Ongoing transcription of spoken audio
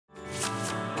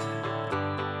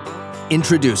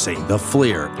Introducing the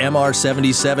FLIR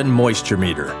MR77 moisture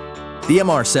meter. The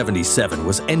MR77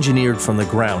 was engineered from the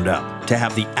ground up to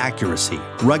have the accuracy,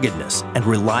 ruggedness, and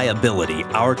reliability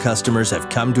our customers have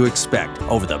come to expect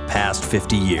over the past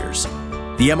 50 years.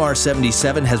 The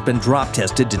MR77 has been drop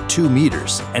tested to 2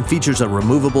 meters and features a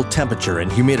removable temperature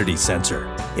and humidity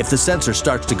sensor. If the sensor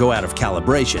starts to go out of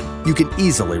calibration, you can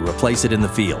easily replace it in the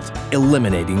field,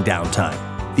 eliminating downtime.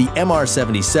 The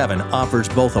MR77 offers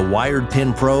both a wired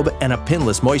pin probe and a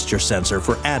pinless moisture sensor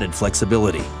for added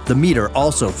flexibility. The meter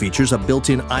also features a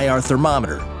built-in IR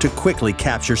thermometer to quickly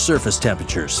capture surface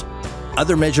temperatures.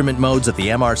 Other measurement modes of the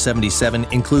MR77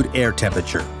 include air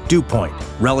temperature, dew point,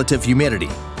 relative humidity,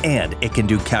 and it can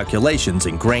do calculations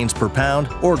in grains per pound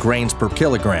or grains per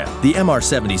kilogram. The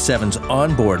MR77's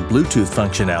onboard Bluetooth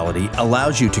functionality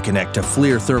allows you to connect to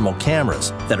FLIR thermal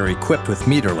cameras that are equipped with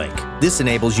MeterLink. This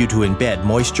enables you to embed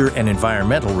moisture and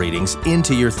environmental readings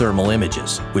into your thermal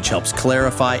images, which helps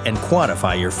clarify and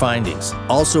quantify your findings.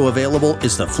 Also available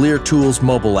is the FLIR Tools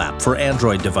mobile app for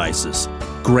Android devices.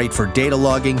 Great for data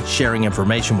logging, sharing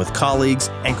information with colleagues,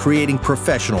 and creating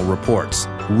professional reports.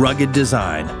 Rugged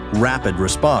design, rapid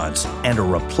response, and a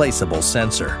replaceable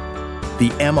sensor. The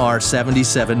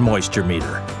MR77 moisture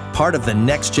meter, part of the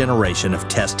next generation of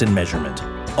test and measurement,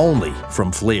 only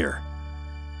from FLIR.